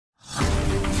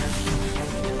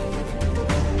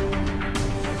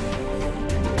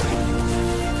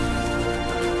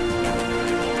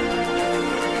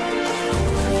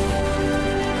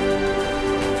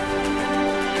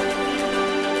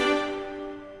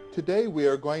Today we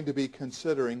are going to be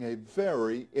considering a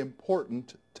very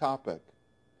important topic.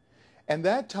 And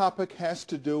that topic has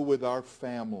to do with our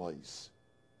families.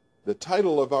 The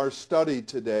title of our study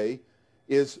today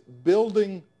is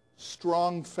Building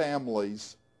Strong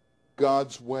Families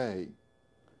God's Way.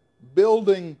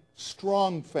 Building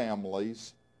Strong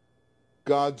Families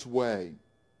God's Way.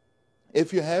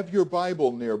 If you have your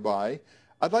Bible nearby,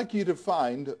 I'd like you to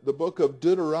find the book of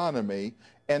Deuteronomy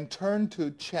and turn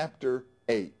to chapter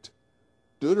 8.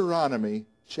 Deuteronomy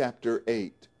chapter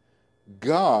 8.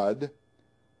 God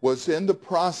was in the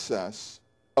process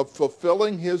of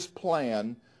fulfilling his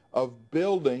plan of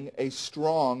building a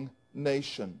strong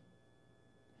nation.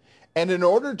 And in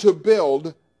order to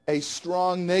build a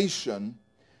strong nation,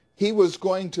 he was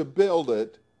going to build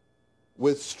it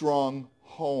with strong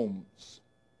homes.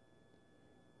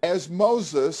 As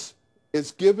Moses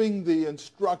is giving the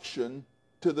instruction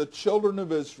to the children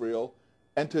of Israel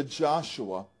and to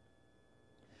Joshua,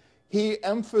 he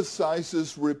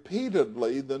emphasizes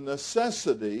repeatedly the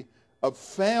necessity of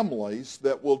families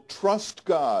that will trust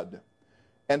God,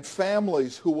 and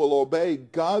families who will obey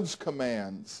God's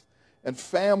commands, and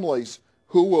families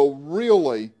who will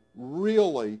really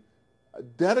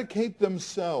dedicate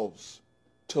themselves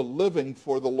to living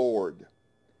for the Lord.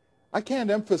 I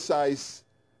can't emphasize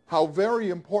how very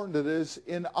important it is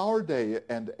in our day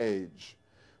and age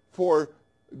for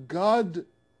God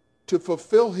to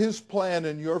fulfill his plan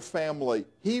in your family.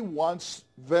 He wants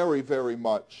very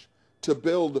much to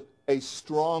build a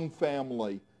strong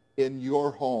family in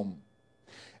your home.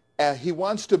 He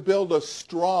wants to build a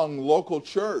strong local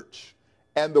church.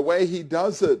 And the way he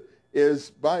does it is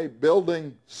by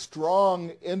building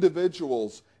strong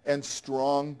individuals and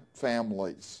strong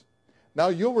families. Now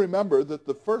you'll remember that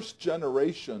the first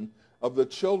generation of the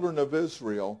children of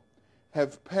Israel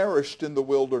have perished in the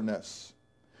wilderness.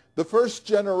 The first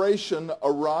generation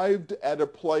arrived at a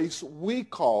place we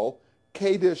call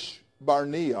Kadesh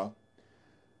Barnea.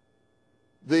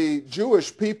 The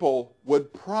Jewish people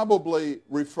would probably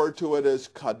refer to it as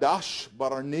Kadesh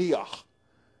Barnea.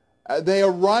 They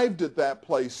arrived at that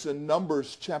place in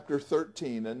Numbers chapter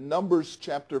 13 and Numbers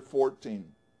chapter 14.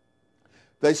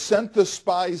 They sent the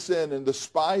spies in, and the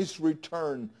spies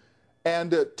returned,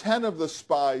 and 10 of the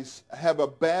spies have a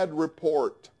bad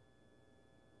report.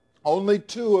 Only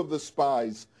 2 of the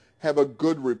spies have a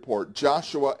good report,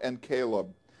 Joshua and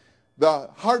Caleb. The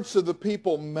hearts of the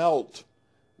people melt.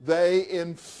 They,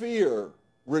 in fear,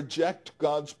 reject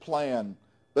God's plan.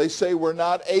 They say, we're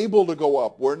not able to go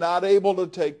up. We're not able to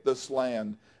take this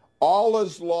land. All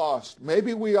is lost.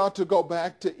 Maybe we ought to go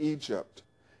back to Egypt.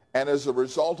 And as a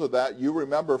result of that, you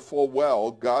remember full well,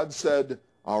 God said,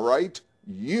 all right,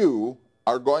 you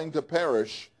are going to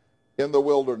perish in the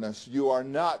wilderness. You are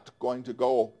not going to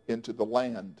go into the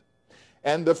land.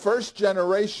 And the first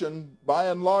generation, by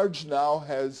and large now,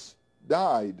 has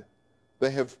died. They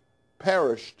have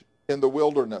perished in the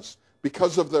wilderness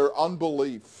because of their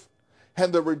unbelief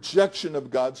and the rejection of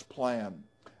God's plan.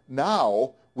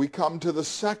 Now we come to the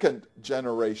second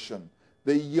generation,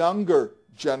 the younger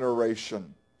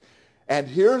generation. And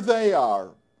here they are.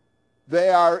 They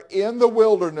are in the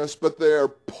wilderness, but they're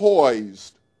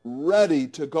poised, ready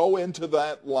to go into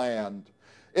that land,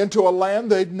 into a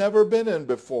land they'd never been in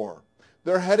before.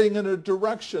 They're heading in a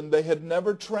direction they had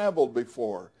never traveled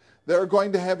before. They're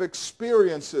going to have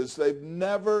experiences they've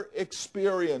never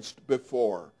experienced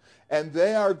before. And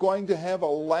they are going to have a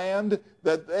land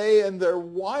that they, in their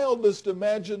wildest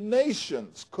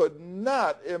imaginations, could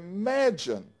not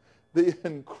imagine the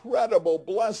incredible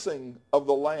blessing of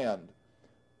the land.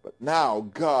 But now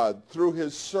God, through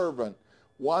his servant,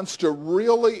 wants to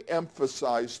really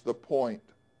emphasize the point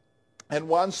and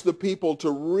wants the people to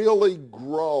really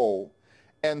grow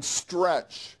and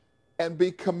stretch and be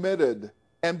committed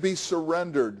and be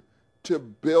surrendered to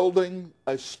building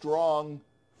a strong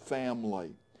family.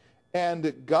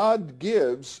 And God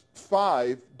gives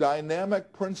 5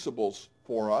 dynamic principles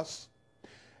for us.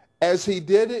 As he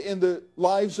did in the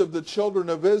lives of the children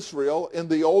of Israel in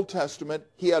the Old Testament,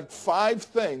 he had 5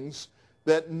 things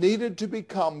that needed to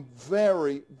become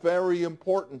very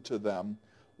important to them.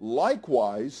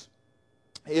 Likewise,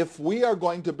 if we are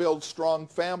going to build strong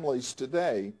families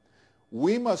today,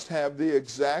 we must have the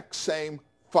exact same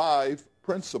 5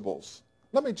 principles.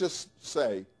 Let me just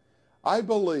say, I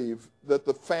believe that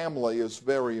the family is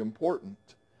very important.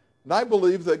 And I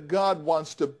believe that God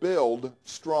wants to build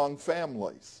strong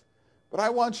families. But I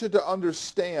want you to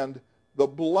understand the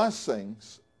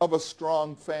blessings of a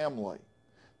strong family,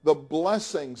 the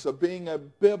blessings of being a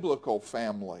biblical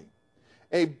family.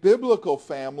 A biblical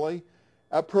family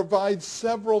provides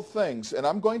several things. And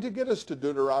I'm going to get us to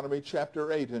Deuteronomy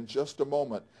chapter 8 in just a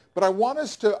moment. But I want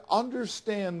us to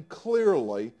understand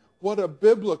clearly what a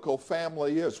biblical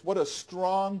family is, what a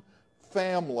strong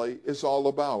family is all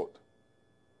about.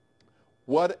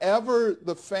 Whatever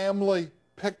the family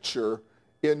picture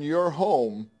in your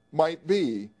home might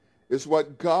be, is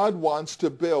what God wants to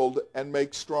build and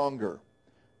make stronger.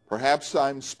 Perhaps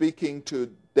I'm speaking to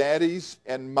daddies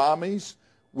and mommies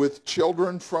with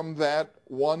children from that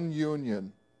one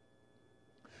union.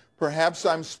 Perhaps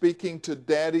I'm speaking to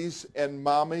daddies and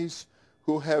mommies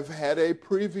who have had a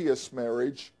previous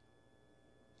marriage,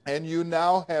 and you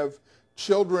now have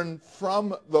children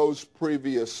from those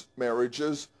previous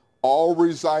marriages all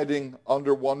residing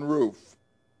under one roof.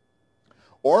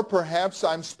 Or perhaps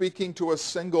I'm speaking to a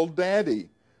single daddy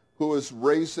who is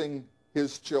raising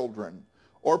his children.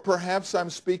 Or perhaps I'm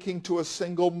speaking to a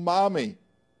single mommy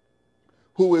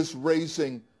who is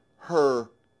raising her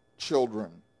children.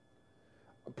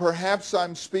 Perhaps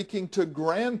I'm speaking to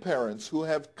grandparents who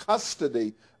have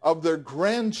custody of their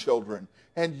grandchildren,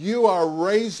 and you are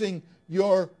raising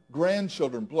your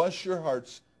grandchildren. Bless your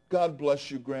hearts. God bless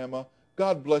you, Grandma.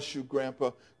 God bless you,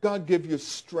 Grandpa. God give you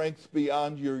strength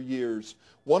beyond your years.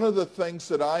 One of the things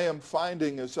that I am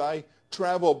finding as I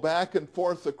travel back and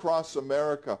forth across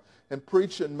America and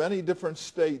preach in many different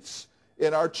states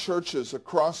in our churches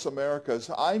across America is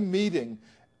I'm meeting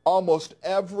almost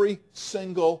every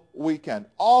single weekend,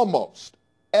 almost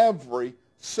every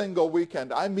single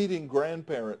weekend, I'm meeting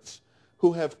grandparents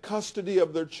who have custody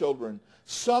of their children.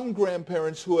 Some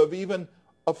grandparents who have even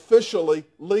officially,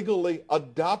 legally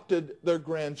adopted their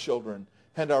grandchildren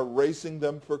and are raising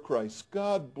them for Christ.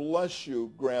 God bless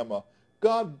you, Grandma.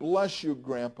 God bless you,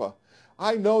 Grandpa.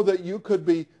 I know that you could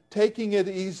be taking it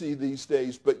easy these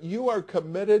days, but you are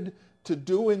committed to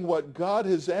doing what God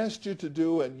has asked you to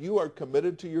do, and you are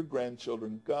committed to your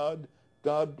grandchildren. God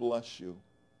bless you.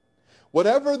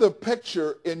 Whatever the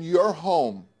picture in your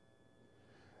home,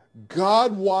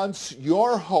 God wants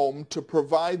your home to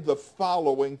provide the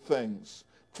following things.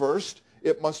 First,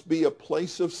 it must be a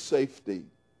place of safety.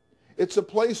 It's a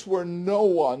place where no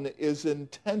one is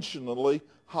intentionally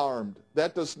harmed.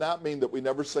 That does not mean that we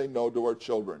never say no to our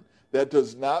children. That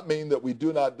does not mean that we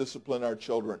do not discipline our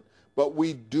children. But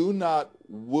we do not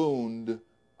wound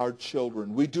our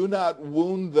children. We do not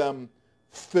wound them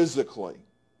physically.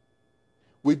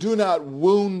 We do not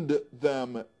wound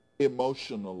them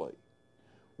emotionally.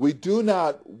 We do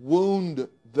not wound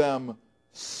them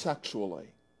sexually.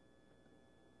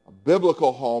 A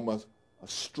biblical home, a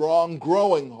strong,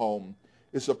 growing home,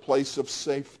 is a place of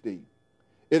safety.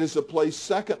 It is a place,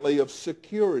 secondly, of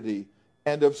security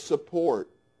and of support.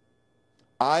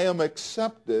 I am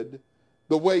accepted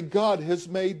the way God has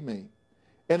made me,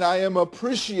 and I am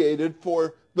appreciated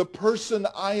for the person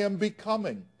I am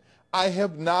becoming. I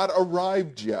have not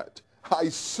arrived yet. I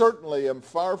certainly am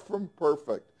far from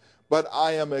perfect, but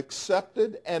I am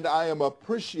accepted and I am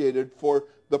appreciated for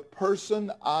the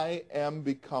person I am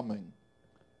becoming.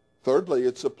 Thirdly,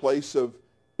 it's a place of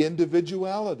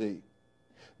individuality.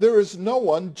 There is no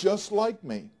one just like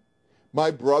me. My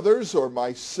brothers or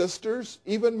my sisters,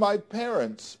 even my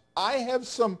parents, I have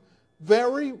some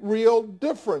very real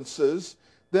differences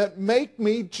that make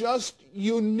me just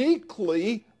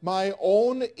uniquely my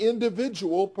own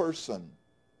individual person.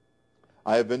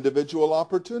 I have individual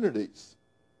opportunities.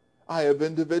 I have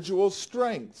individual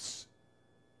strengths.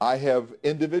 I have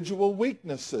individual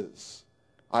weaknesses.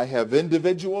 I have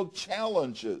individual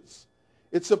challenges.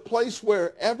 It's a place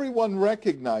where everyone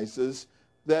recognizes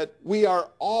that we are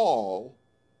all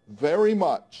very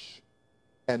much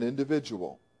an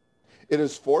individual. It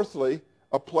is, fourthly,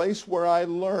 a place where I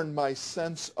learn my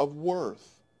sense of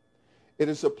worth. It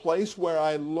is a place where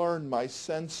I learn my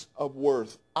sense of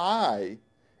worth. I,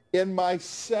 in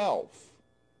myself,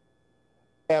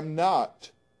 am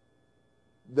not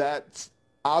that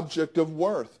object of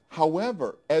worth.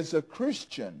 However, as a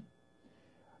Christian,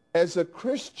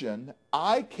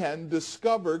 I can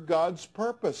discover God's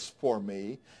purpose for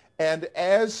me, and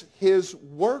as his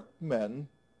workman,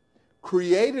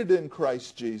 created in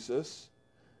Christ Jesus,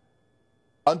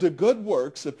 unto good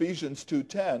works, Ephesians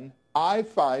 2:10, I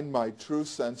find my true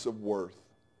sense of worth.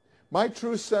 My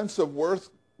true sense of worth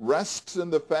rests in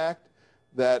the fact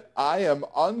that I am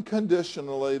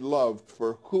unconditionally loved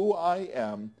for who I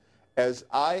am as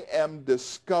I am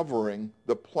discovering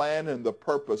the plan and the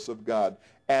purpose of God.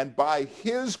 And by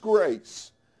his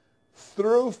grace,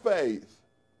 through faith,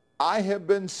 I have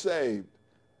been saved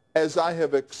as I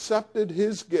have accepted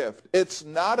his gift. It's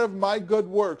not of my good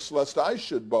works, lest I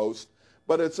should boast,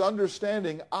 but it's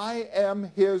understanding I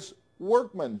am his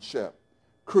workmanship.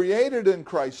 created in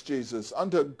Christ Jesus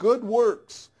unto good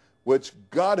works, which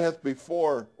God hath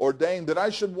before ordained that I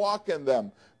should walk in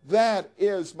them. That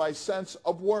is my sense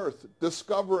of worth,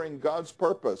 discovering God's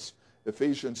purpose.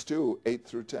 Ephesians 2, 8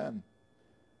 through 10.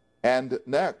 And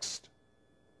next,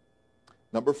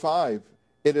 number 5,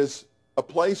 it is a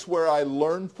place where I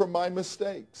learn from my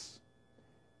mistakes.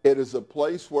 It is a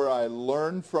place where I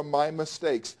learn from my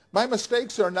mistakes. My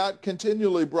mistakes are not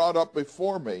continually brought up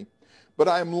before me, but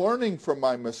I'm learning from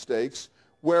my mistakes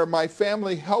where my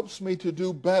family helps me to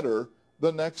do better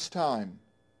the next time.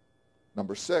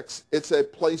 Number 6, it's a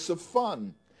place of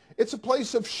fun. It's a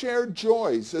place of shared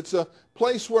joys. It's a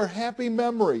place where happy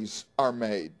memories are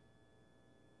made.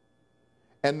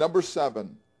 And number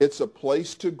 7, it's a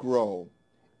place to grow.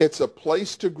 It's a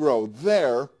place to grow.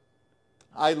 There,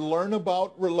 I learn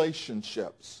about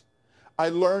relationships. I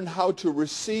learn how to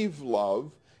receive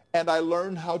love, and I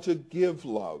learn how to give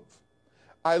love.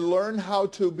 I learn how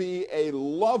to be a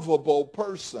lovable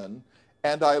person,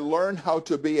 and I learn how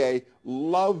to be a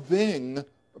loving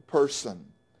person.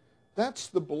 That's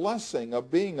the blessing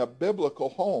of being a biblical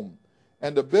home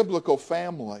and a biblical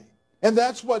family. And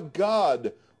that's what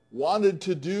God wanted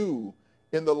to do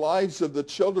in the lives of the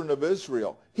children of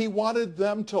Israel. He wanted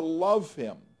them to love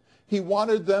him. He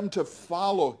wanted them to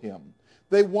follow him.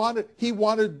 He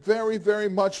wanted very, very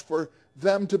much for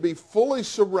them to be fully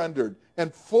surrendered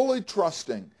and fully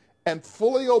trusting and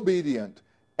fully obedient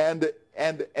and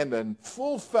in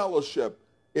full fellowship,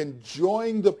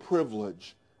 enjoying the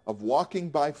privilege of walking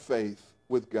by faith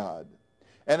with God.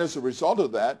 And as a result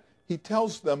of that, he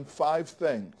tells them 5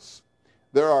 things.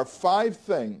 There are 5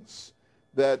 things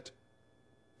that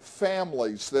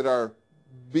families that are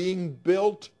being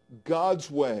built God's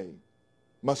way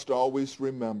must always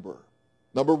remember.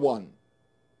 Number 1,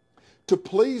 to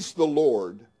please the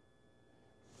Lord,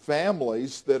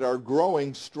 families that are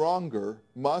growing stronger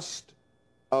must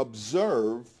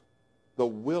observe the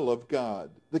will of God.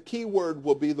 The key word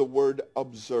will be the word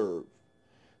observe.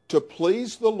 To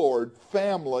please the Lord,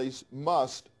 families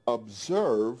must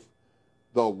observe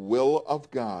the will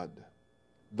of God.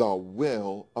 The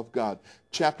will of God.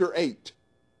 Chapter 8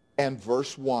 and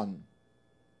verse 1.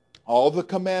 All the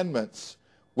commandments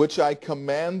which I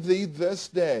command thee this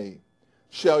day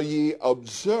shall ye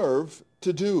observe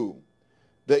to do,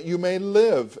 that you may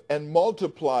live and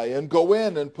multiply and go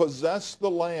in and possess the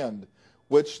land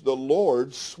which the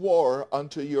Lord swore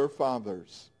unto your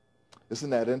fathers. Isn't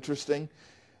that interesting?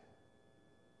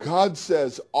 God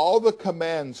says, all the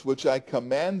commands which I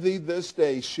command thee this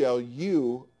day shall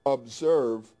you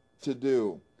observe to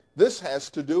do. This has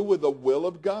to do with the will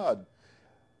of God.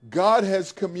 God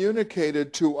has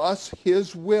communicated to us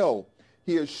his will.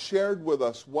 He has shared with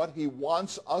us what he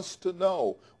wants us to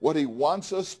know, what he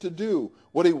wants us to do,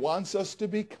 what he wants us to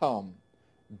become.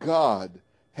 God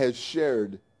has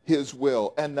shared his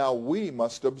will, and now we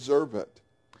must observe it.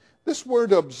 This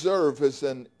word observe is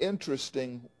an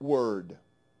interesting word.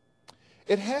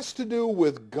 It has to do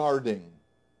with guarding,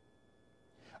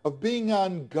 of being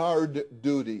on guard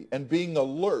duty and being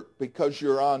alert because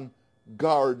you're on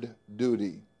guard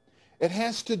duty. It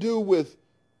has to do with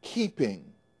keeping.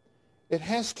 It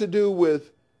has to do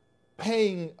with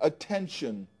paying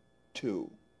attention to.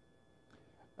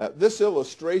 This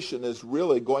illustration is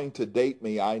really going to date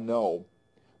me, I know.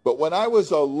 But when I was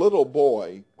a little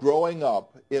boy growing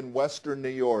up in Western New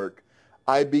York,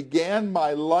 I began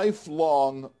my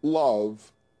lifelong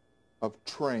love of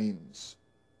trains.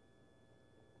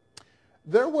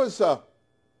 There was a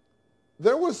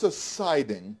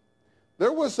sighting.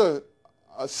 There was a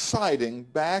sighting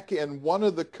back in one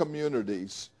of the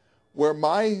communities where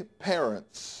my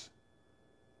parents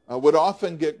would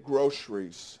often get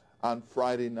groceries on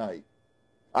Friday night.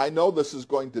 I know this is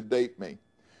going to date me,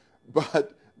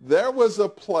 but there was a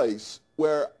place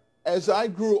where, as I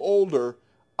grew older,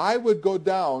 I would go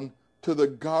down to the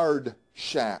guard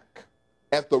shack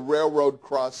at the railroad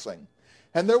crossing.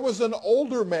 And there was an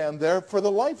older man there. For the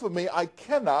life of me, I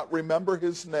cannot remember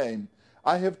his name.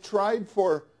 I have tried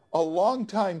for a long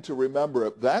time to remember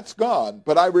it. That's gone.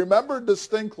 But I remember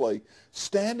distinctly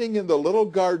standing in the little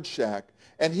guard shack,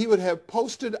 and he would have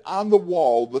posted on the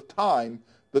wall the time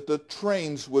that the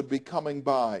trains would be coming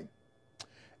by.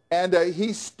 And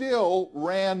he still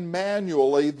ran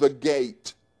manually the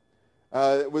gate.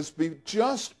 It was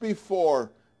just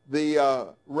before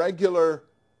the regular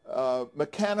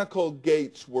mechanical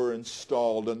gates were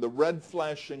installed and the red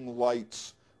flashing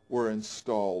lights were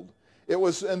installed. It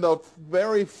was in the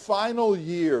very final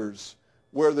years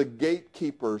where the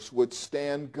gatekeepers would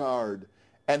stand guard,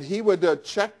 and he would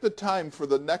check the time for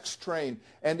the next train,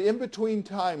 and in between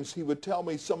times he would tell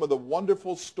me some of the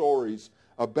wonderful stories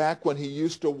back when he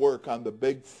used to work on the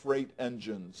big freight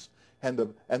engines and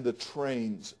the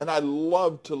trains. And I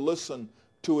loved to listen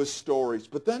to his stories.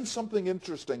 But then something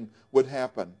interesting would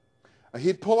happen.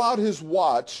 He'd pull out his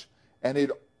watch, and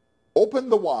he'd open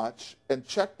the watch and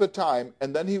check the time,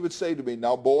 and then he would say to me,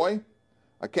 "Now, boy,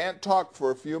 I can't talk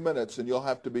for a few minutes, and you'll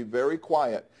have to be very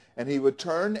quiet." And he would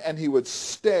turn and he would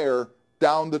stare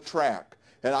down the track.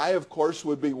 And I, of course,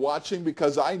 would be watching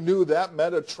because I knew that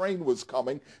meant a train was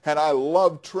coming, and I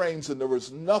loved trains, and there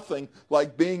was nothing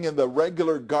like being in the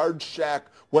regular guard shack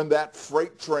when that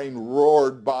freight train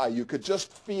roared by. You could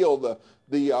just feel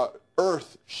the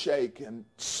earth shake, and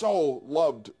so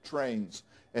loved trains.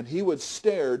 And he would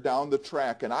stare down the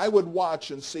track, and I would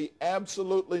watch and see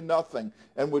absolutely nothing,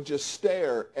 and would just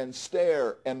stare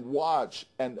and watch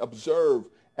and observe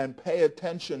and pay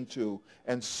attention to.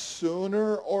 And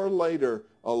sooner or later,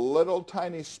 a little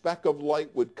tiny speck of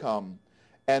light would come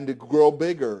and grow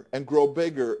bigger and grow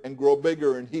bigger and grow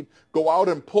bigger. And he'd go out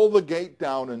and pull the gate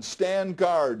down and stand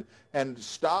guard and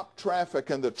stop traffic,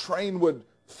 and the train would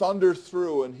thunder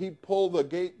through, and he'd pull the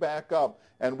gate back up,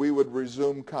 and we would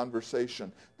resume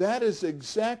conversation. That is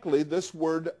exactly this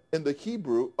word in the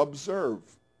Hebrew, observe.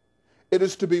 It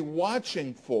is to be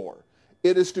watching for.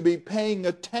 It is to be paying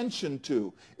attention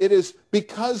to. It is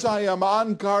because I am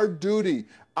on guard duty,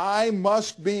 I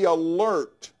must be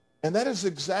alert. And that is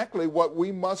exactly what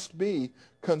we must be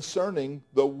concerning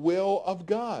the will of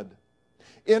God.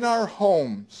 In our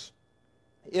homes,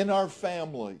 in our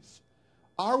families,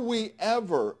 are we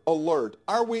ever alert?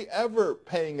 Are we ever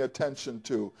paying attention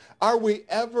to? Are we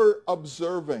ever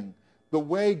observing the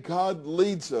way God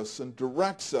leads us and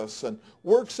directs us and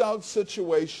works out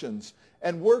situations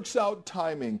and works out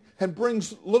timing and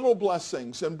brings little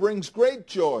blessings and brings great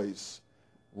joys?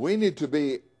 We need to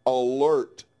be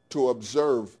alert to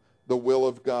observe the will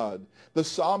of God. The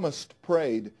psalmist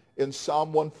prayed in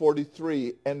Psalm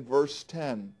 143 and verse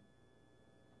 10,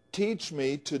 "Teach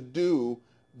me to do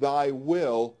thy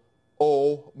will,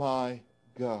 O my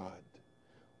God."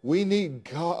 We need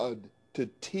God to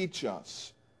teach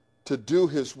us to do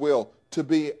his will, to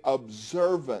be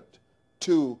observant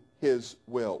to his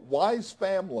will. Wise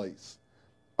families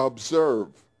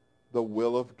observe the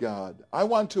will of God. I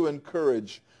want to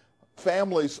encourage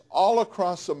families all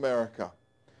across America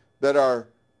that are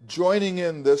joining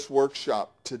in this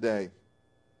workshop today.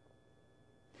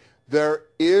 There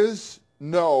is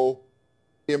no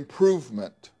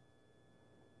improvement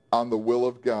on the will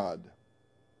of God.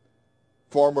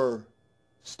 Former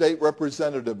state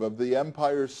representative of the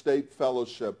Empire State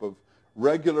Fellowship of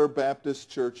Regular Baptist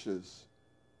Churches,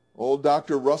 old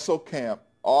Dr. Russell Camp,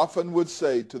 often would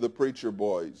say to the preacher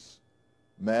boys,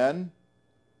 "Men,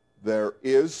 there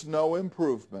is no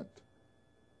improvement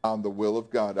on the will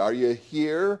of God. Are you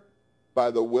here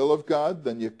by the will of God?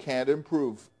 Then you can't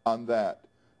improve on that.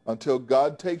 Until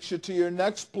God takes you to your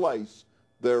next place,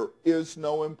 there is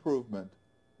no improvement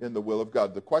in the will of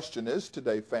God." The question is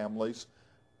today, families,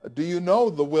 do you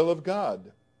know the will of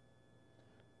God?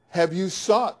 Have you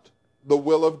sought the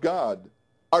will of God?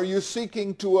 Are you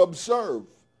seeking to observe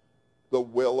the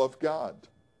will of God?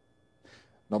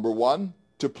 Number one,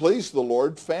 to please the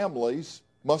Lord, families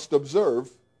must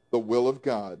observe the will of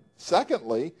God.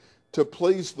 Secondly, to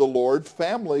please the Lord,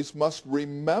 families must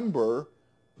remember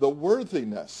the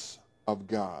worthiness of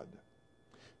God.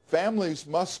 Families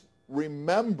must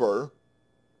remember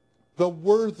the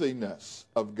worthiness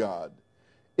of God.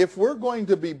 If we're going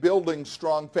to be building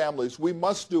strong families, we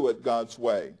must do it God's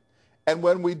way. And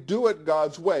when we do it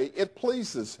God's way, it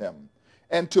pleases him.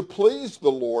 And to please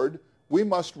the Lord, we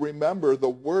must remember the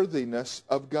worthiness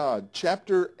of God.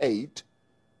 Chapter 8,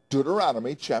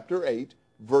 Deuteronomy chapter 8,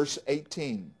 verse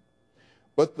 18.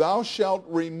 "But thou shalt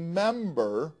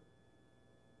remember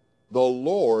the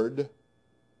Lord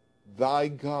thy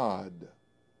God."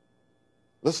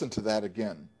 Listen to that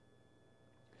again.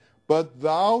 "But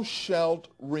thou shalt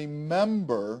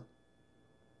remember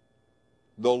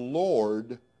the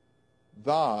Lord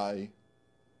thy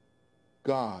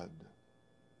God."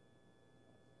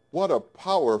 What a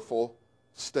powerful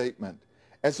statement.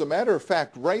 As a matter of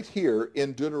fact, right here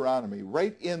in Deuteronomy,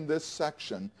 right in this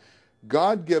section,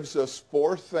 God gives us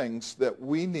 4 things that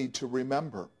we need to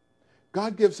remember.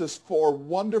 God gives us 4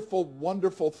 wonderful,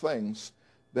 wonderful things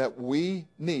that we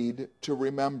need to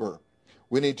remember.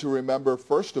 We need to remember,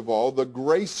 first of all, the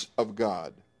grace of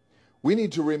God. We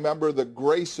need to remember the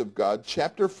grace of God,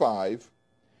 chapter 5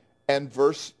 and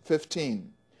verse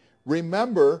 15.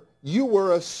 "Remember, you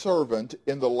were a servant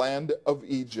in the land of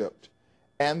Egypt,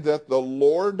 and that the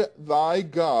Lord thy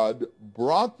God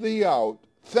brought thee out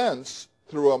thence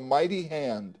through a mighty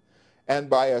hand, and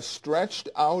by a stretched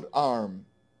out arm.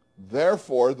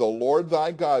 Therefore, the Lord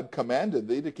thy God commanded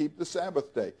thee to keep the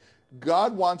Sabbath day.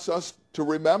 God wants us to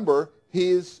remember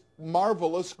his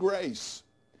marvelous grace.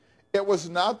 It was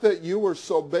not that you were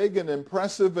so big and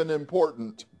impressive and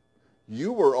important.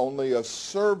 You were only a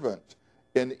servant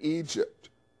in Egypt,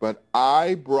 but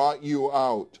I brought you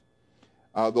out.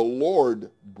 The Lord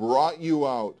brought you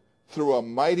out through a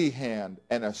mighty hand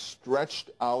and a stretched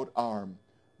out arm.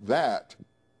 That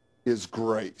is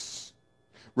grace.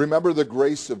 Remember the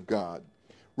grace of God.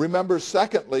 Remember,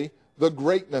 secondly, the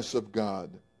greatness of God.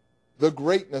 The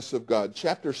greatness of God.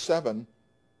 Chapter 7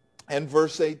 and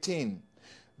verse 18.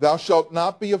 Thou shalt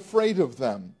not be afraid of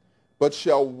them, but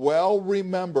shall well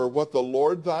remember what the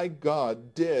Lord thy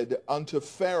God did unto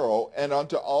Pharaoh and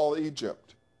unto all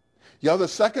Egypt. Yeah, the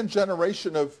second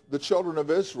generation of the children of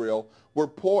Israel were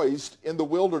poised in the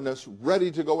wilderness,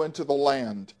 ready to go into the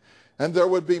land. And there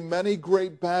would be many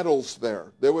great battles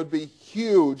there. There would be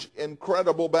huge,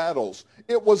 incredible battles.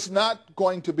 It was not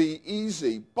going to be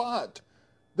easy, but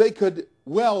they could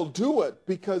well do it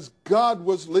because God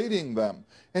was leading them.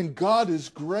 And God is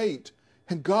great,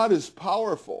 and God is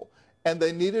powerful. And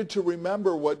they needed to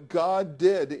remember what God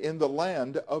did in the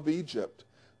land of Egypt.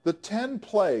 The 10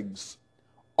 plagues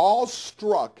all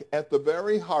struck at the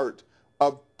very heart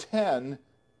of 10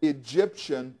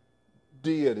 Egyptian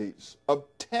deities, of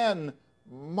 10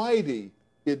 mighty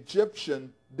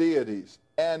Egyptian deities.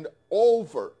 And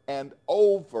over and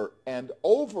over and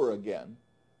over again,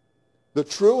 the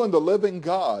true and the living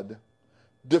God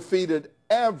defeated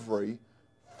every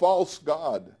false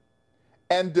god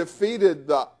and defeated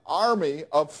the army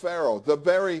of Pharaoh, the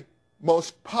very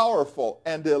most powerful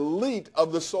and elite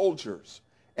of the soldiers.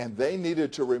 And they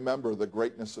needed to remember the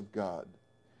greatness of God.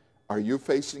 Are you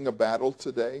facing a battle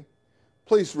today?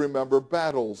 Please remember,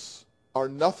 battles are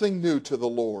nothing new to the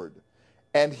Lord.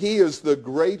 And he is the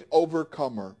great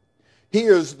overcomer. He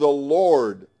is the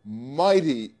Lord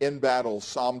mighty in battle,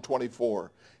 Psalm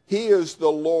 24. He is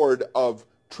the Lord of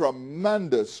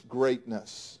tremendous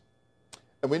greatness.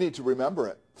 And we need to remember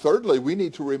it. Thirdly, we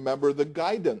need to remember the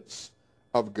guidance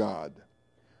of God.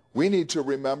 We need to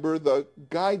remember the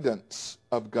guidance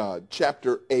of God.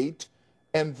 Chapter 8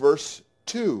 and verse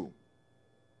 2.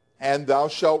 And thou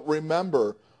shalt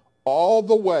remember all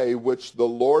the way which the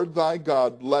Lord thy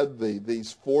God led thee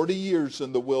these 40 years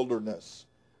in the wilderness,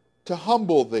 to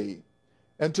humble thee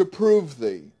and to prove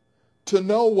thee, to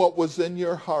know what was in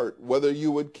your heart, whether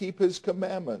you would keep his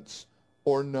commandments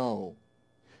or no.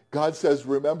 God says,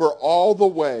 remember all the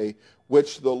way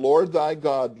which the Lord thy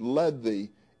God led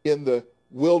thee in the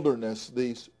wilderness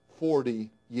these 40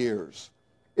 years.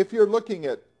 If you're looking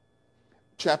at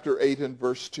chapter 8 and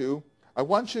verse 2, I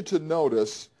want you to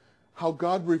notice how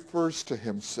God refers to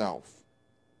himself.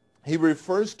 He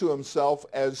refers to himself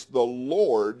as the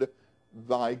Lord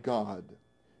thy God.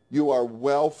 You are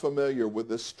well familiar with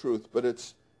this truth, but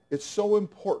it's so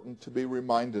important to be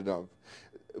reminded of.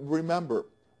 Remember,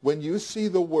 when you see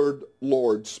the word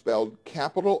Lord spelled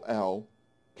capital L,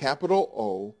 capital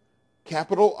O,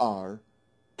 capital R,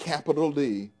 capital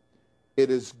D,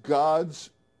 it is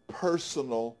God's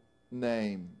personal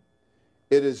name.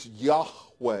 It is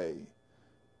Yahweh.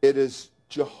 It is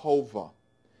Jehovah.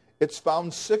 It's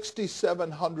found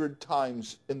 6,700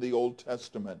 times in the Old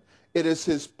Testament. It is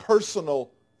his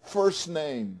personal first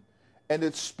name, and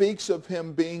it speaks of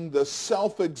him being the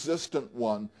self-existent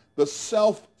one, the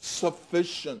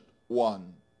self-sufficient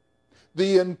one,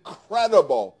 the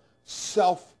incredible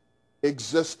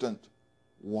self-existent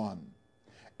one.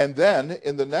 And then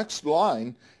in the next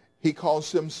line, he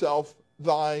calls himself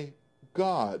thy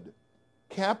God.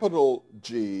 Capital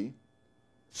G,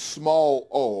 small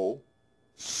o,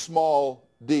 small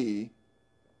d,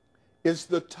 is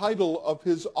the title of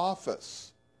his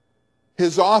office.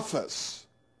 His office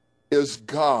is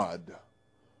God.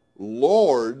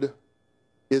 Lord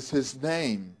is his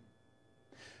name.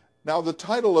 Now the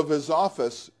title of his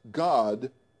office, God,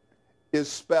 is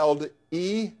spelled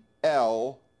E-L-O-H-I-M.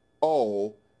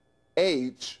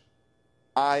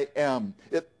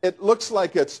 It looks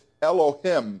like it's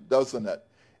Elohim, doesn't it?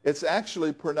 It's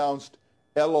actually pronounced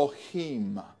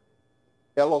Elohim.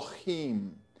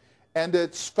 Elohim. And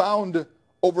it's found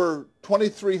over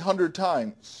 2,300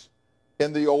 times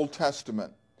in the Old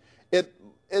Testament. It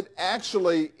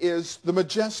actually is the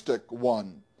majestic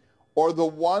one, or the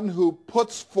one who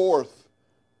puts forth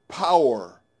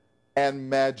power and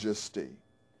majesty.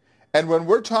 And when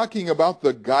we're talking about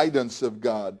the guidance of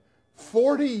God,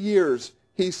 40 years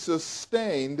he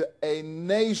sustained a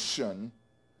nation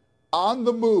on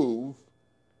the move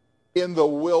in the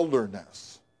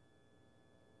wilderness.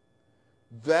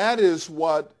 That is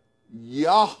what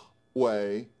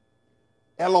Yahweh,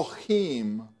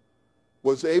 Elohim,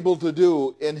 was able to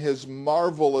do in his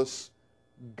marvelous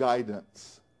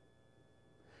guidance.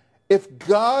 If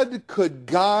God could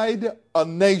guide a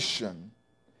nation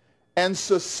and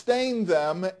sustain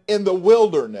them in the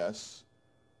wilderness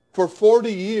for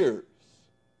 40 years,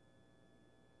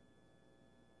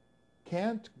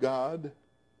 can't God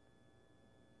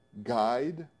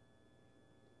guide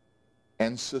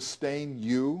and sustain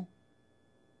you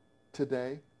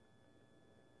today?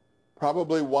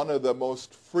 Probably one of the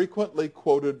most frequently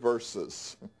quoted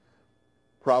verses,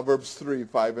 Proverbs 3,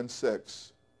 5, and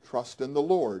 6. Trust in the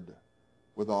Lord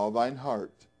with all thine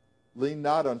heart. Lean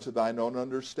not unto thine own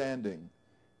understanding.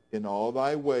 In all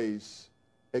thy ways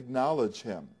acknowledge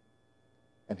him,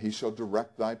 and he shall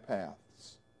direct thy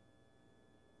paths.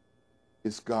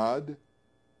 Is God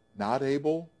not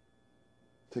able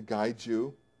to guide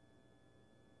you?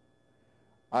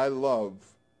 I love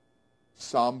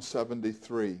Psalm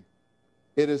 73.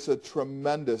 It is a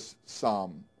tremendous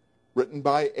psalm written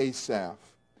by Asaph.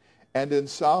 And in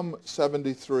Psalm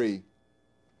 73,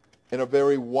 in a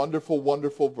very wonderful,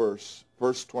 wonderful verse,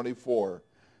 verse 24,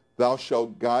 thou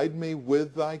shalt guide me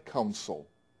with thy counsel,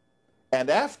 and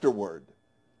afterward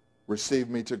receive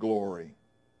me to glory.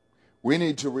 We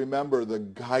need to remember the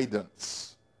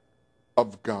guidance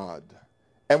of God.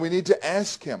 And we need to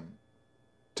ask him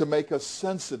to make us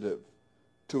sensitive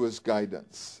to his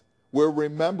guidance. We're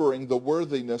remembering the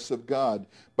worthiness of God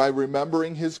by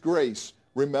remembering his grace,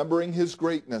 remembering his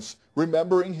greatness,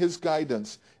 remembering his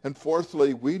guidance. And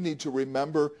fourthly, we need to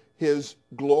remember his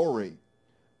glory.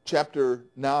 Chapter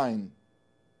 9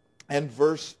 and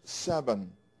verse 7.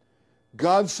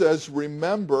 God says,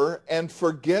 remember and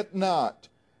forget not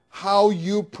how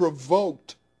you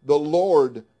provoked the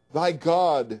Lord thy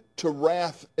God to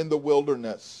wrath in the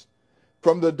wilderness.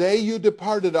 From the day you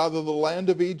departed out of the land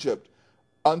of Egypt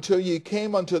until ye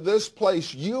came unto this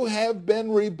place, you have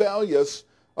been rebellious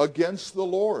against the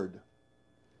Lord.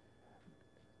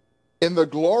 In the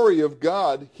glory of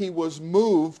God, he was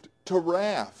moved to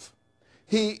wrath.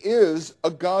 He is a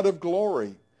God of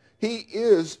glory. He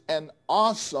is an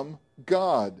awesome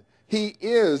God. He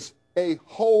is a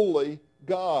holy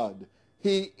God.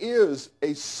 He is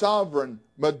a sovereign,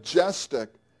 majestic,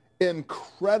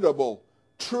 incredible,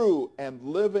 true, and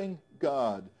living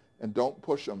God. And don't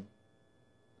push him.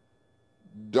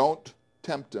 Don't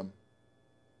tempt him.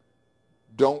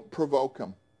 Don't provoke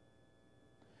him.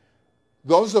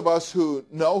 Those of us who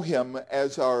know him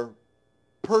as our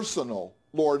personal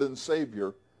Lord and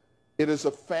Savior, it is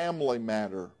a family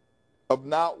matter of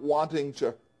not wanting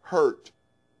to hurt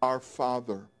our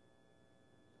Father.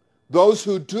 Those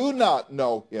who do not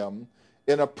know him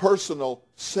in a personal,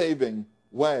 saving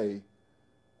way,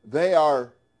 they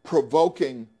are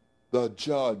provoking the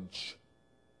judge.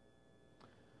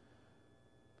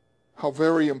 How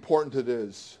very important it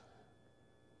is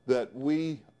that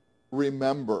we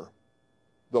remember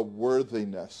the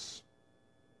worthiness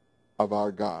of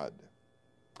our God.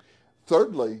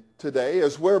 Thirdly, today,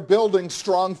 as we're building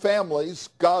strong families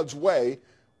God's way,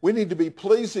 we need to be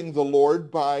pleasing the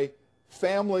Lord by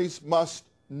families must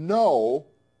know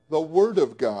the Word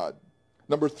of God.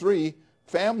 Number 3,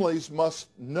 families must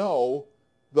know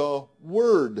the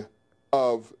Word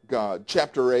of God.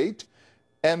 Chapter 8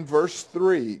 and verse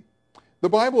 3. The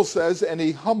Bible says, and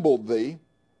he humbled thee,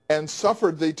 and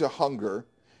suffered thee to hunger,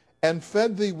 and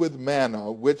fed thee with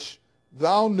manna, which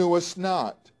thou knewest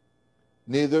not,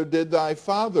 neither did thy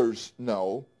fathers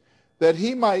know, that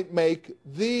he might make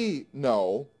thee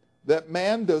know that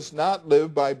man does not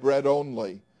live by bread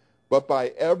only, but by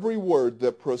every word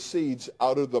that proceeds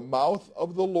out of the mouth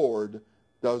of the Lord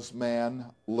does man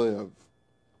live.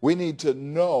 We need to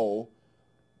know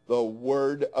the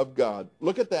Word of God.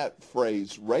 Look at that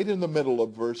phrase right in the middle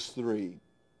of verse 3.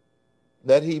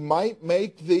 That he might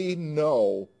make thee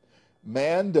know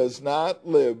man does not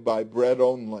live by bread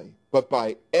only, but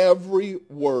by every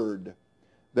word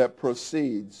that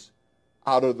proceeds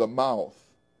out of the mouth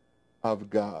of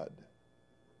God.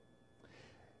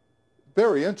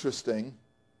 Very interesting.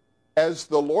 As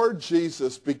the Lord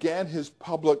Jesus began his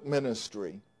public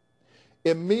ministry,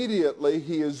 immediately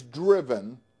he is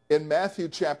driven in Matthew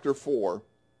chapter 4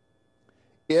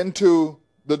 into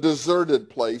the deserted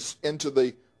place, into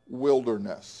the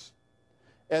wilderness.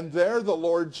 And there the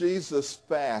Lord Jesus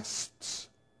fasts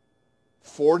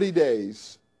 40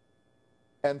 days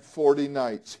and 40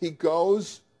 nights. He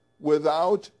goes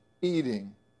without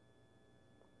eating.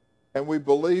 And we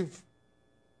believe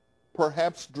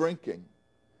perhaps drinking.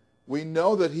 We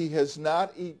know that he has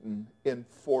not eaten in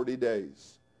 40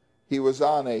 days. He was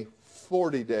on a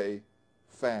 40-day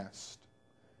fast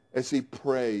as he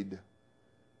prayed,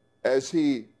 as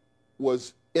he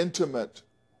was intimate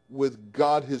with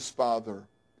God his Father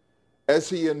as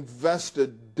he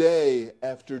invested day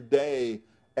after day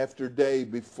after day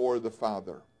before the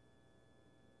Father.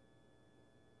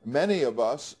 Many of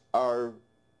us are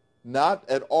not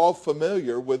at all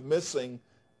familiar with missing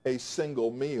a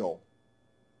single meal.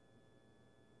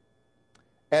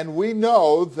 And we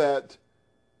know that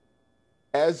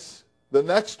as the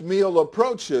next meal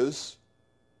approaches,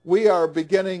 we are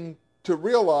beginning to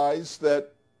realize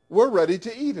that we're ready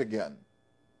to eat again.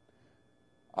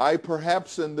 I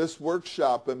perhaps in this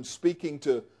workshop am speaking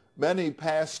to many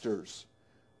pastors.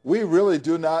 We really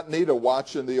do not need a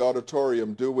watch in the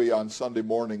auditorium, do we, on Sunday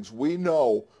mornings? We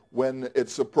know when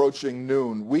it's approaching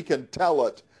noon. We can tell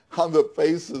it on the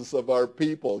faces of our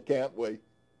people, can't we?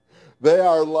 They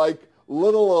are like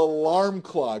little alarm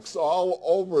clocks all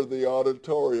over the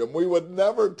auditorium. We would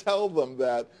never tell them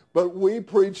that, but we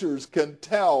preachers can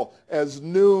tell as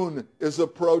noon is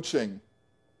approaching.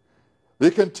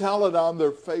 You can tell it on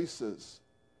their faces.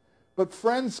 But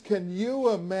friends, can you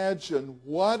imagine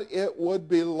what it would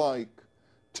be like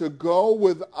to go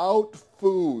without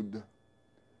food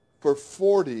for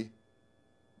 40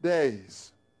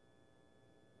 days?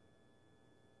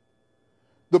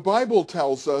 The Bible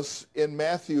tells us in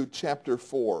Matthew chapter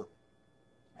 4,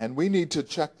 and we need to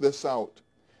check this out.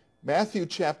 Matthew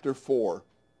chapter 4,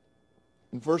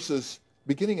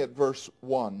 beginning at verse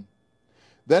 1.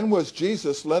 Then was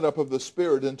Jesus led up of the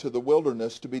Spirit into the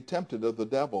wilderness to be tempted of the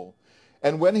devil.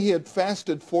 And when he had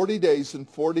fasted 40 days and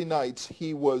 40 nights,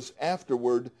 he was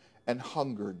afterward and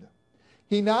hungered.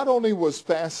 He not only was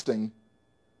fasting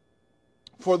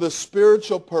for the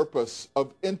spiritual purpose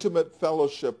of intimate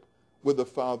fellowship with the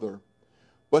Father,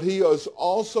 but he was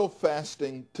also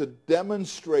fasting to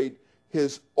demonstrate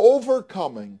his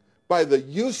overcoming by the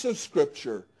use of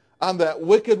Scripture on that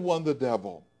wicked one, the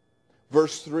devil.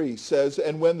 Verse 3 says,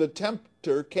 and when the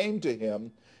tempter came to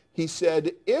him, he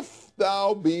said, if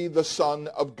thou be the Son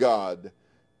of God,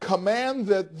 command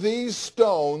that these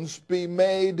stones be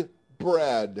made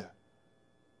bread.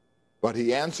 But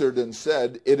he answered and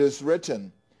said, it is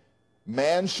written,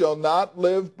 man shall not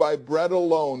live by bread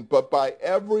alone, but by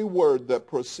every word that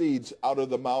proceeds out of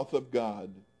the mouth of God.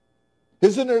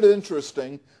 Isn't it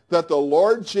interesting that the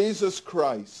Lord Jesus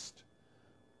Christ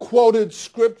quoted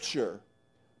Scripture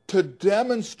to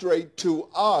demonstrate to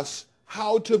us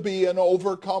how to be an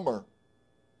overcomer?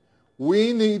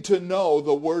 We need to know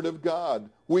the Word of God.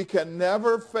 We can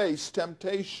never face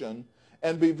temptation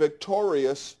and be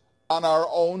victorious on our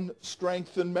own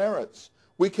strength and merits.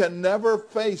 We can never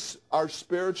face our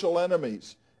spiritual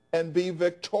enemies and be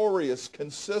victorious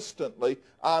consistently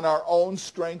on our own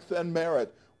strength and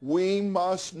merit. We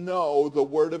must know the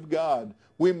Word of God.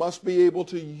 We must be able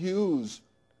to use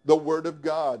the Word of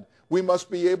God. We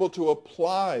must be able to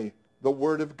apply the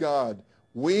Word of God.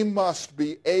 We must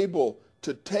be able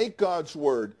to take God's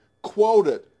Word, quote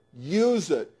it,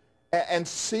 use it, and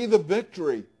see the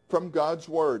victory from God's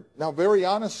Word. Now, very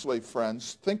honestly,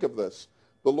 friends, think of this.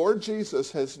 The Lord Jesus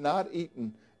has not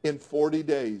eaten in 40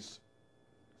 days.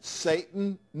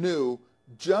 Satan knew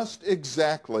just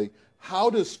exactly how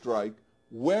to strike,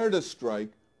 where to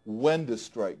strike, when to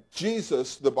strike.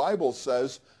 Jesus, the Bible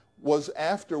says, was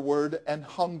afterward and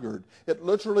hungered. It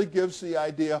literally gives the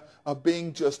idea of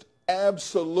being just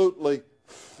absolutely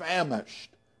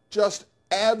famished, just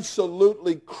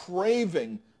absolutely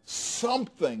craving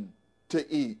something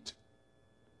to eat.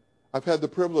 I've had the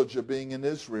privilege of being in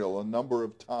Israel a number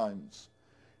of times.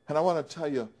 And I want to tell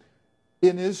you,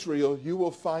 in Israel, you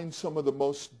will find some of the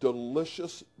most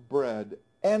delicious bread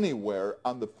anywhere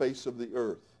on the face of the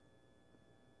earth.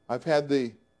 I've had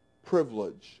the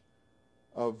privilege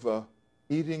of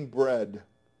eating bread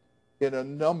in a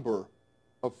number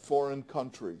of foreign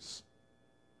countries.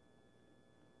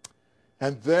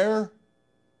 And there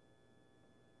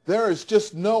is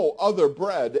just no other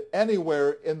bread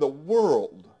anywhere in the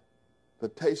world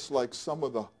that tastes like some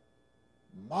of the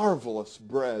marvelous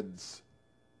breads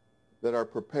that are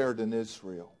prepared in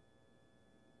Israel.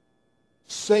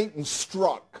 Satan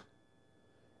struck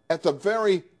at the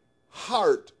very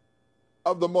heart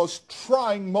of the most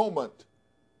trying moment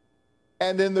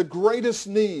and in the greatest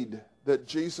need that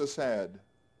Jesus had,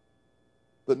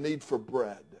 the need for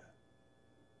bread.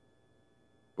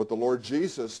 But the Lord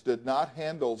Jesus did not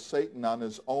handle Satan on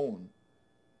his own.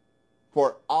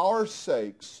 For our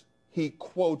sakes, he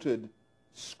quoted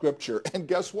Scripture. And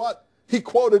guess what? He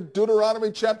quoted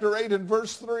Deuteronomy chapter 8 and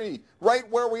verse 3, right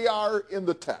where we are in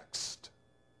the text.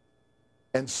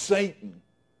 And Satan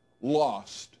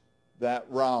lost that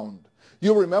round.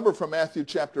 You'll remember from Matthew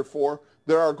chapter 4,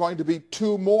 there are going to be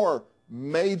two more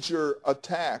major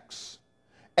attacks.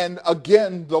 And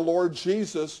again, the Lord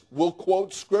Jesus will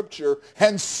quote Scripture,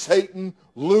 and Satan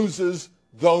loses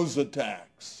those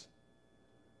attacks.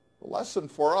 The lesson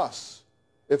for us,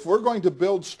 if we're going to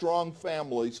build strong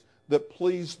families that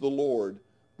please the Lord,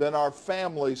 then our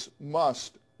families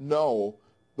must know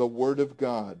the Word of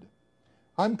God.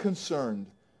 I'm concerned.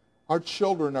 Our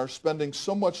children are spending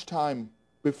so much time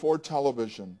before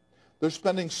television. They're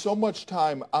spending so much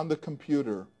time on the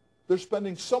computer. They're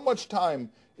spending so much time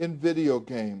in video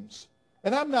games.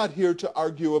 And I'm not here to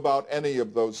argue about any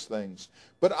of those things.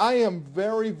 But I am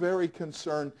very, very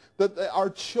concerned that our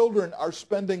children are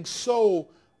spending so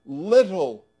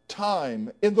little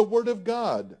time in the Word of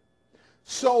God.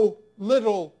 So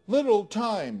little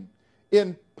time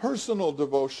in personal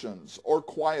devotions or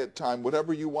quiet time,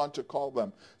 whatever you want to call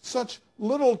them. Such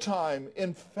little time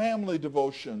in family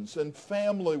devotions and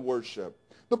family worship.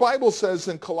 The Bible says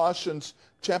in Colossians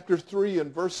chapter 3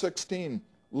 and verse 16,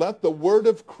 let the word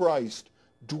of Christ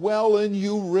dwell in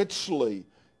you richly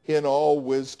in all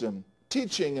wisdom,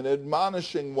 teaching and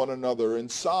admonishing one another in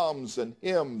psalms and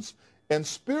hymns and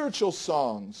spiritual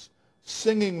songs,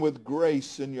 singing with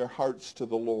grace in your hearts to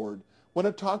the Lord. When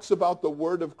it talks about the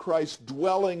word of Christ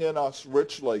dwelling in us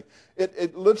richly,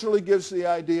 it literally gives the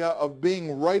idea of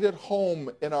being right at home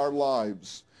in our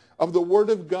lives, of the word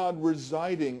of God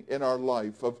residing in our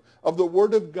life, of the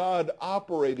word of God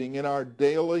operating in our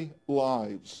daily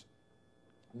lives.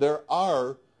 There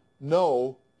are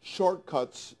no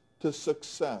shortcuts to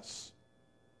success.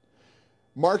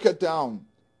 Mark it down.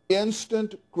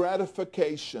 Instant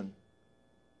gratification.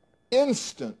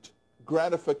 Instant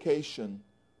gratification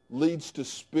leads to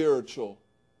spiritual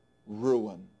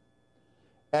ruin.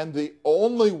 And the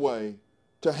only way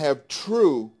to have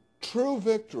true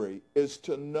victory is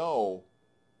to know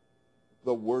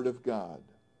the Word of God.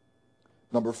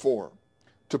 Number 4,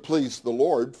 to please the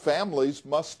Lord, families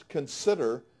must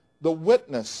consider the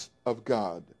witness of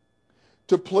God.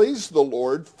 To please the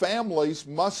Lord, families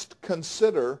must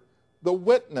consider the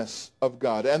witness of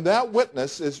God. And that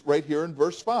witness is right here in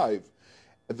verse 5.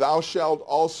 Thou shalt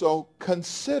also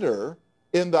consider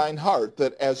in thine heart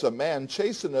that as a man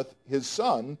chasteneth his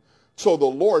son, so the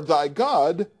Lord thy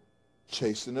God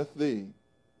chasteneth thee.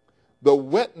 The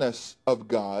witness of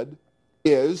God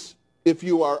is, if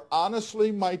you are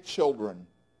honestly my children,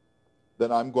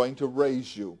 then I'm going to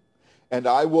raise you. And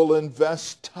I will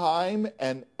invest time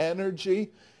and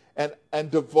energy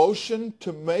and devotion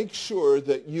to make sure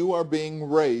that you are being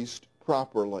raised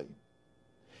properly.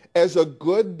 As a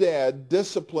good dad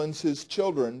disciplines his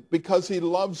children because he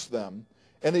loves them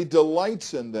and he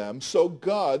delights in them, so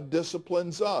God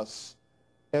disciplines us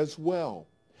as well.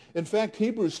 In fact,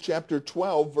 Hebrews chapter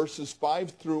 12, verses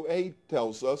 5 through 8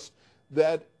 tells us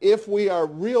that if we are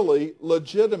really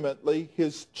legitimately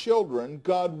his children,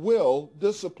 God will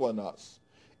discipline us.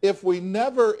 If we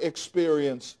never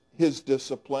experience his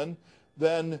discipline,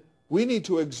 then we need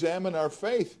to examine our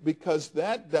faith, because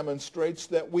that demonstrates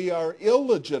that we are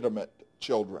illegitimate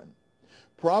children.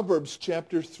 Proverbs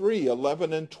chapter 3,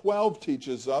 11 and 12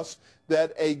 teaches us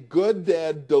that a good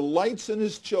dad delights in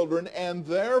his children and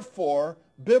therefore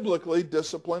biblically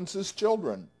disciplines his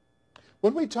children.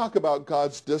 When we talk about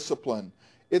God's discipline,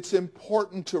 it's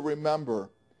important to remember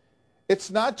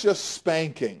it's not just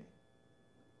spanking.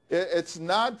 It's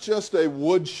not just a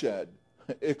woodshed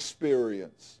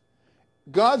experience.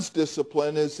 God's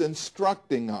discipline is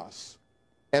instructing us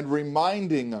and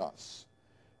reminding us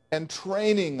and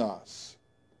training us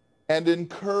and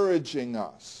encouraging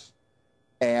us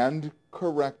and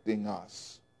correcting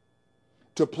us.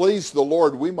 To please the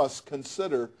Lord, we must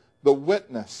consider the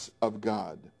witness of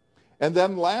God. And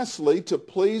then lastly, to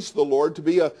please the Lord, to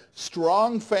be a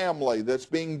strong family that's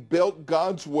being built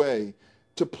God's way,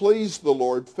 to please the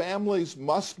Lord, families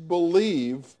must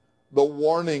believe the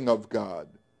warning of God.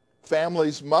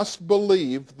 Families must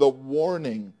believe the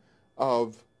warning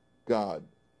of God.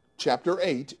 Chapter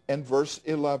 8 and verse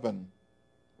 11.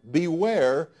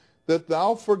 Beware that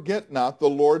thou forget not the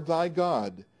Lord thy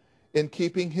God in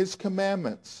keeping his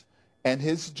commandments and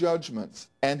his judgments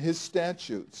and his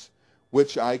statutes,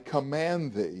 which I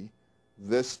command thee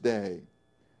this day.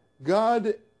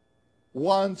 God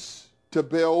wants to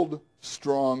build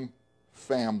strong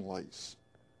families.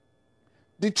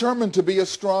 Determined to be a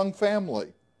strong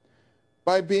family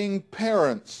by being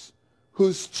parents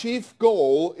whose chief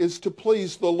goal is to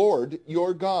please the Lord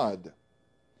your God.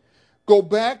 Go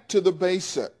back to the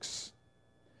basics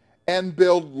and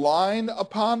build line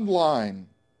upon line,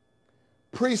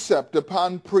 precept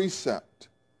upon precept.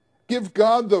 Give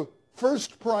God the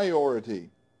first priority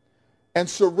and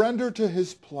surrender to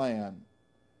his plan.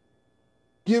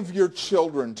 Give your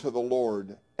children to the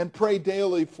Lord and pray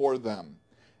daily for them.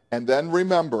 And then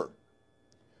remember,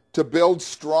 to build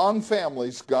strong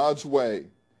families God's way,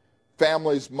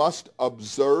 families must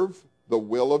observe the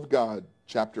will of God,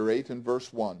 chapter 8 and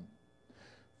verse 1.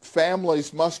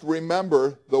 Families must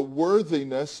remember the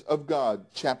worthiness of God,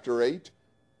 chapter 8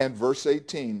 and verse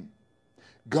 18.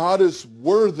 God is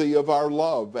worthy of our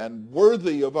love and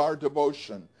worthy of our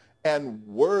devotion and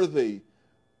worthy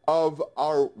of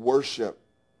our worship.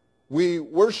 We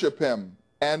worship him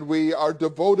and we are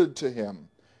devoted to him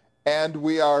and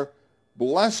we are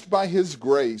blessed by his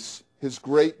grace, his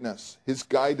greatness, his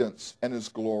guidance, and his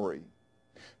glory.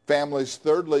 Families,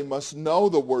 thirdly, must know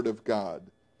the word of God.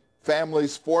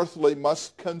 Families, fourthly,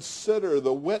 must consider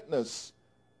the witness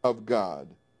of God.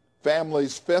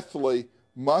 Families, fifthly,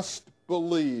 must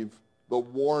believe the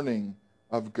warning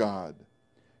of God.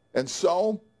 And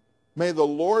so, may the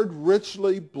Lord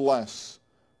richly bless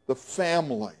the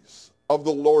families of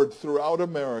the Lord throughout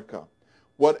America.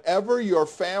 Whatever your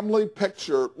family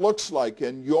picture looks like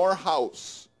in your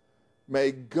house,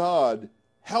 may God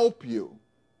help you,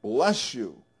 bless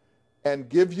you, and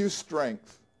give you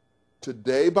strength to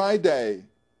day by day,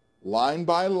 line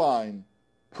by line,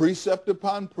 precept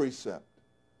upon precept,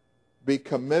 be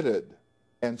committed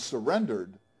and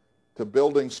surrendered to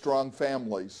building strong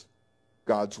families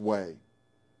God's way.